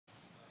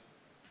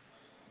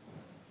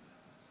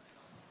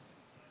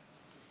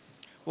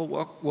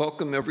Well,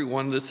 welcome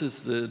everyone. This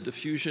is the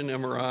Diffusion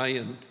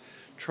MRI and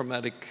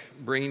Traumatic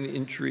Brain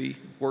Injury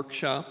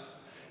Workshop,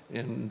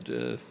 and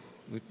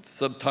we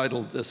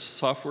subtitled this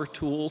Software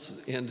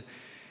Tools and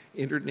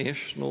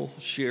International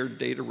Shared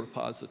Data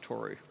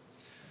Repository.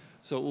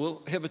 So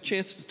we'll have a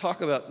chance to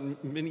talk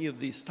about many of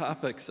these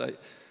topics. I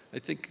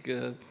think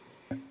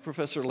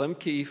Professor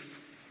Lemke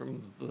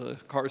from the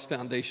IFCARS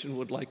Foundation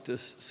would like to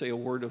say a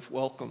word of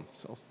welcome.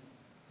 So.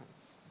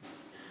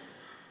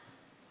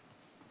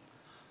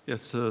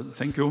 Yes,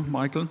 thank you,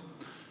 Michael.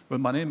 Well,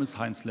 my name is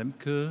Heinz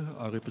Lemke.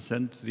 I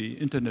represent the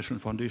International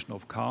Foundation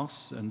of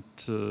IFCARS, and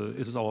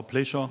it is our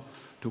pleasure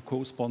to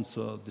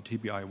co-sponsor the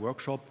TBI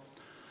workshop,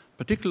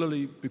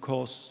 particularly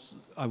because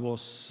I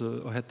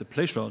had the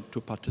pleasure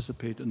to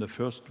participate in the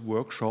first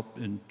workshop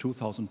in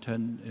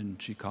 2010 in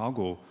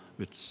Chicago,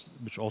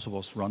 which also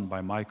was run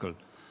by Michael.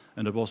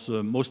 And it was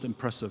the most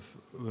impressive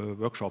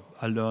workshop.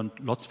 I learned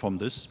lots from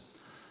this.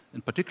 In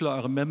particular,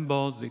 I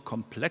remember the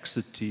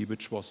complexity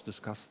which was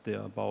discussed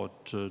there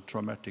about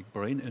traumatic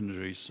brain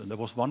injuries. And there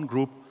was one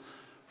group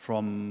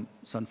from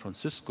San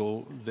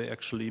Francisco. They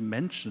actually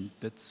mentioned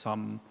that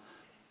some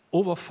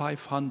over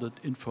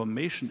 500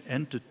 information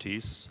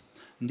entities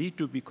need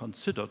to be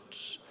considered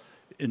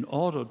in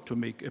order to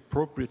make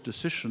appropriate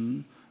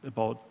decision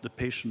about the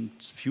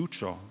patient's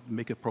future,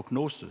 make a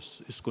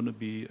prognosis. Is it going to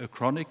be a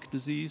chronic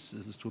disease?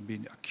 Is it going to be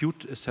an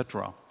acute,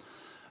 etc.?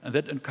 And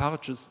that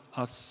encourages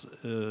us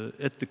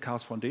at the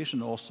IFCARS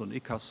Foundation, also in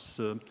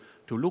IFCARS,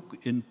 to look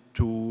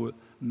into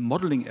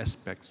modeling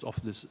aspects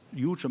of this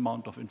huge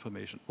amount of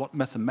information. What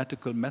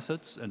mathematical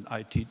methods and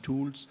IT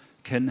tools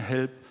can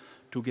help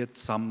to get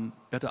some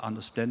better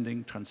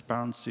understanding,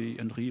 transparency,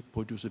 and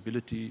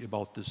reproducibility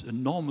about this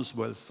enormous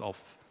wealth of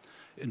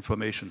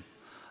information.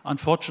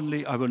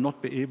 Unfortunately, I will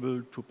not be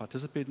able to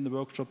participate in the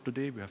workshop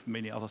today. We have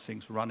many other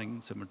things running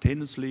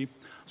simultaneously.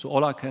 So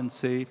all I can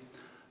say,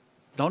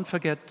 don't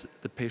forget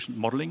the patient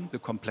modeling, the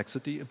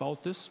complexity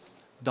about this.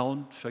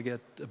 Don't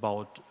forget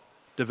about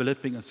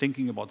developing and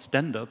thinking about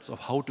standards of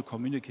how to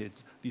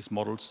communicate these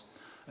models.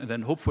 And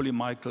then hopefully,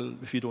 Michael,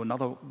 if you do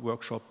another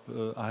workshop,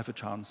 I have a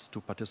chance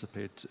to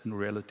participate in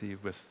reality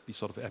with these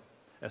sort of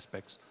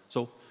aspects.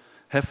 So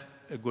have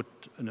a good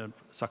and a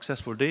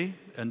successful day,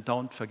 and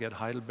don't forget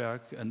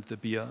Heidelberg and the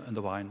beer and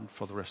the wine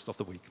for the rest of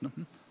the week.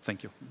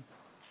 Thank you.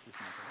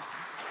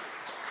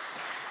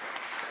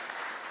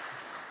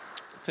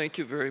 Thank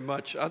you very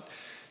much. I'll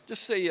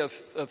just say a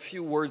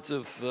few words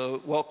of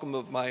welcome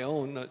of my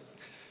own.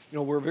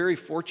 We're very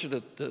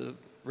fortunate. The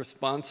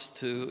response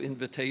to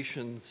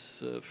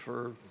invitations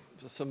for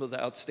some of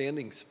the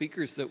outstanding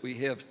speakers that we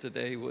have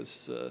today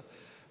was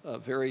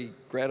very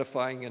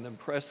gratifying and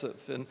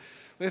impressive. And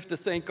we have to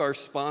thank our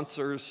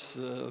sponsors.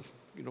 A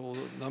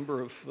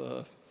number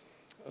of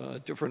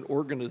different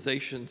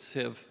organizations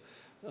have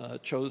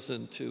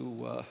chosen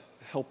to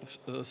help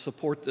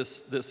support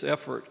this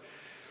effort.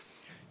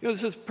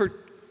 This is a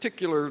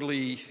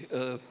particularly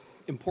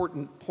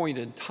important point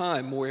in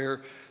time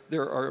where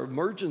there are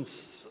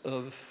emergence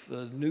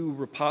of new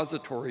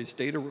repositories,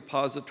 data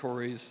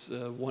repositories,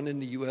 one in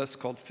the US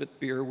called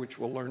FITBIR, which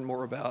we'll learn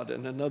more about,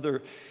 and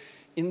another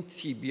in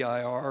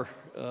TBIR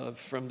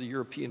from the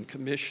European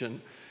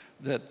Commission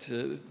that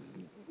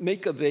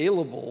make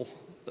available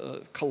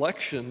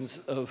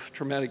collections of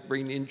traumatic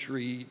brain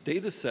injury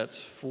data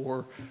sets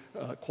for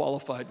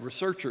qualified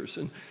researchers.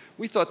 And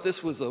we thought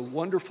this was a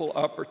wonderful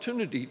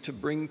opportunity to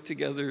bring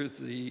together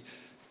the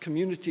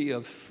community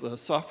of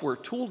software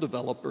tool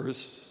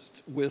developers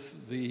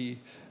with the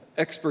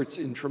experts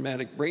in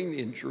traumatic brain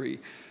injury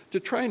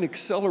to try and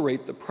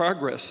accelerate the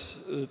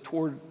progress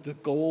toward the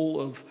goal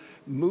of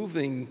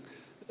moving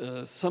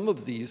some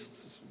of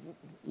these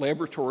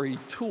laboratory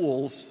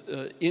tools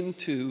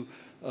into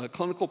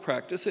clinical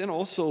practice, and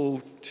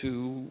also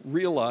to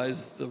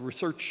realize the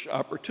research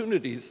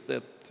opportunities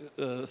that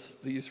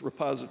these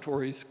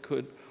repositories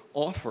could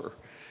offer.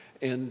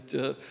 And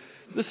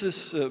this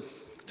is,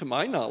 to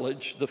my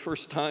knowledge, the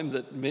first time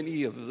that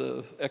many of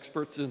the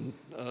experts in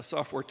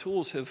software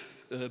tools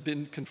have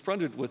been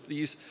confronted with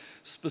these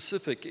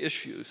specific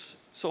issues.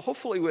 So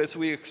hopefully, as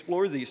we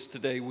explore these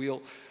today,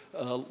 we'll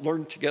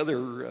learn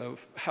together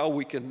how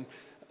we can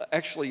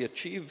actually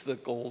achieve the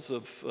goals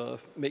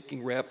of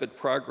making rapid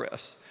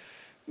progress.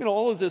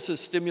 All of this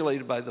is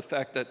stimulated by the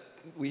fact that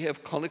we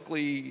have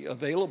clinically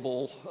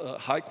available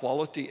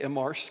high-quality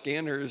MR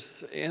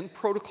scanners and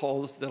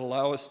protocols that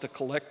allow us to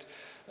collect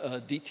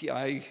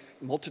DTI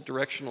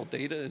multidirectional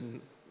data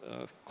in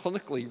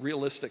clinically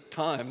realistic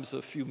times,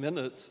 a few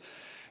minutes,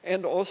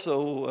 and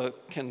also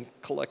can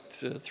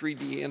collect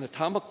 3D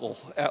anatomical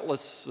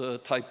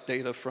atlas-type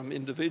data from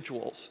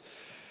individuals.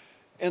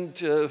 And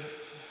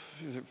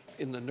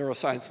in the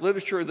neuroscience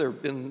literature, there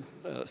have been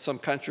some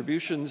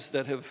contributions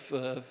that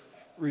have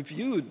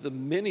reviewed the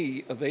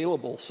many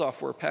available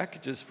software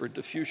packages for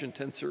diffusion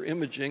tensor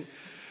imaging,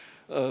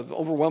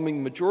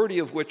 overwhelming majority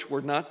of which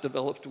were not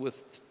developed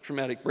with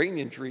traumatic brain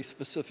injury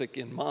specific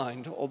in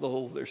mind,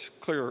 although there's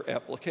clear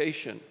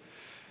application.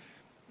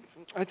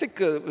 I think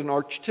an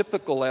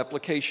archetypical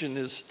application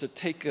is to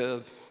take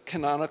a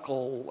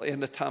canonical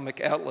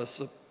anatomic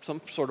atlas,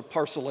 some sort of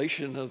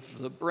parcellation of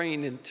the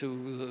brain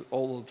into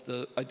all of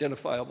the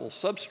identifiable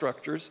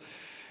substructures,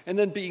 and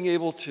then being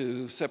able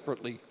to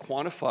separately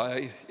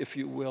quantify, if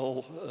you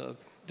will,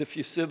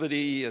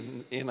 diffusivity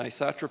and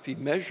anisotropy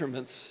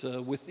measurements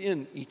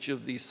within each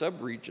of these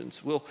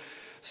subregions. We'll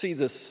see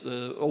this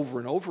over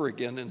and over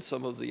again in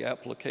some of the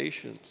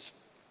applications.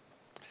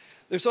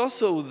 There's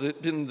also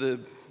been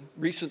the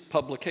recent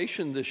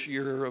publication this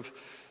year of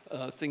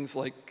things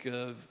like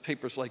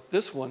papers like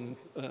this one,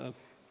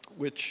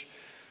 which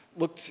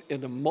looked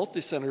in a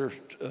multi-center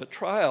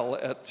trial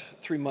at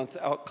 3-month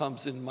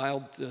outcomes in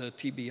mild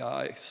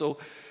TBI. So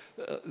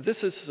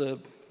this is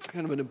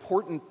kind of an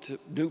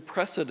important new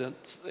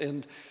precedent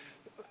and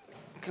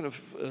kind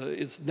of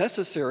is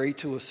necessary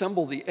to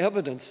assemble the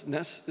evidence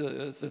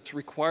that's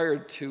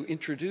required to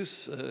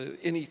introduce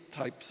any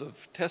types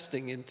of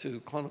testing into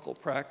clinical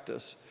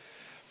practice.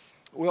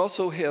 We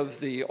also have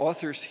the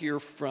authors here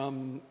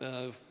from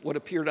what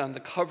appeared on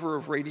the cover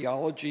of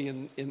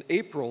Radiology in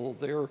April,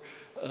 their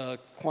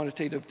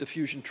quantitative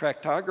diffusion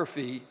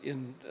tractography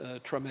in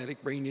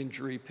traumatic brain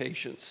injury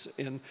patients.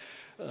 And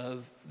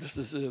this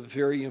is a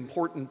very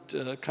important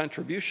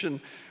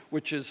contribution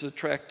which has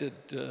attracted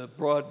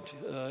broad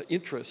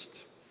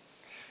interest.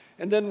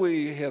 And then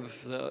we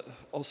have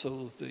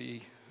also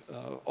the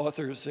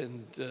authors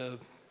and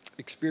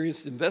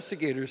experienced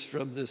investigators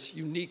from this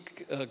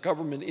unique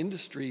government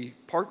industry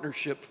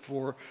partnership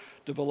for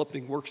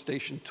developing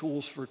workstation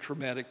tools for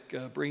traumatic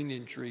brain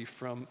injury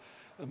from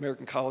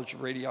American College of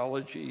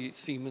Radiology,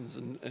 Siemens,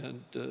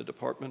 and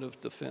Department of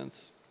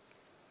Defense.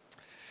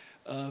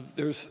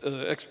 There's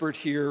an expert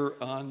here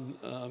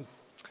on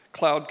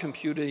cloud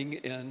computing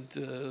and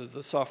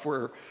the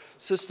software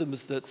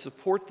systems that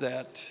support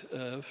that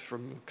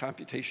from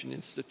Computation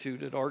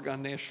Institute at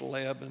Argonne National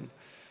Lab and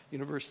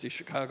University of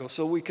Chicago.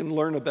 So we can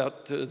learn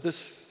about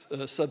this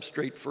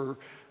substrate for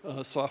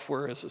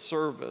software as a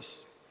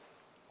service.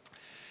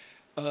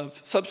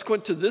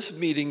 Subsequent to this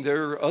meeting,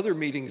 there are other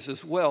meetings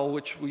as well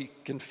which we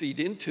can feed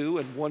into,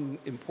 and one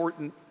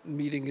important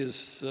meeting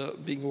is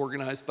being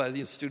organized by the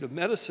Institute of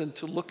Medicine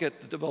to look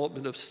at the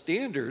development of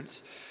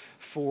standards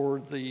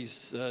for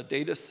these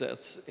data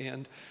sets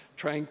and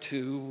trying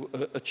to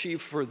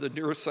achieve for the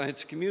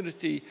neuroscience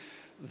community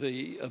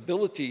the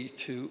ability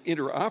to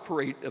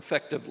interoperate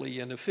effectively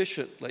and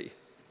efficiently.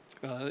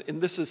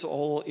 And this is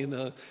all in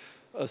a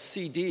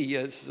CD.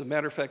 As a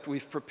matter of fact,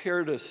 we've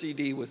prepared a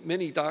CD with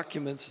many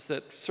documents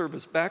that serve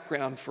as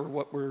background for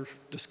what we're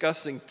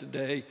discussing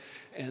today,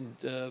 and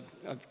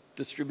I've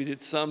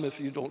distributed some. If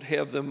you don't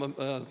have them,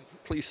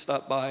 please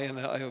stop by and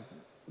I'll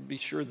be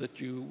sure that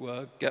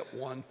you get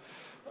one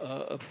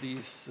of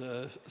these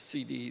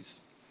CDs.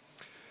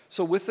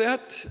 So with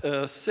that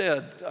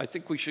said, I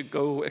think we should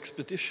go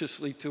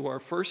expeditiously to our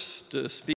first speaker.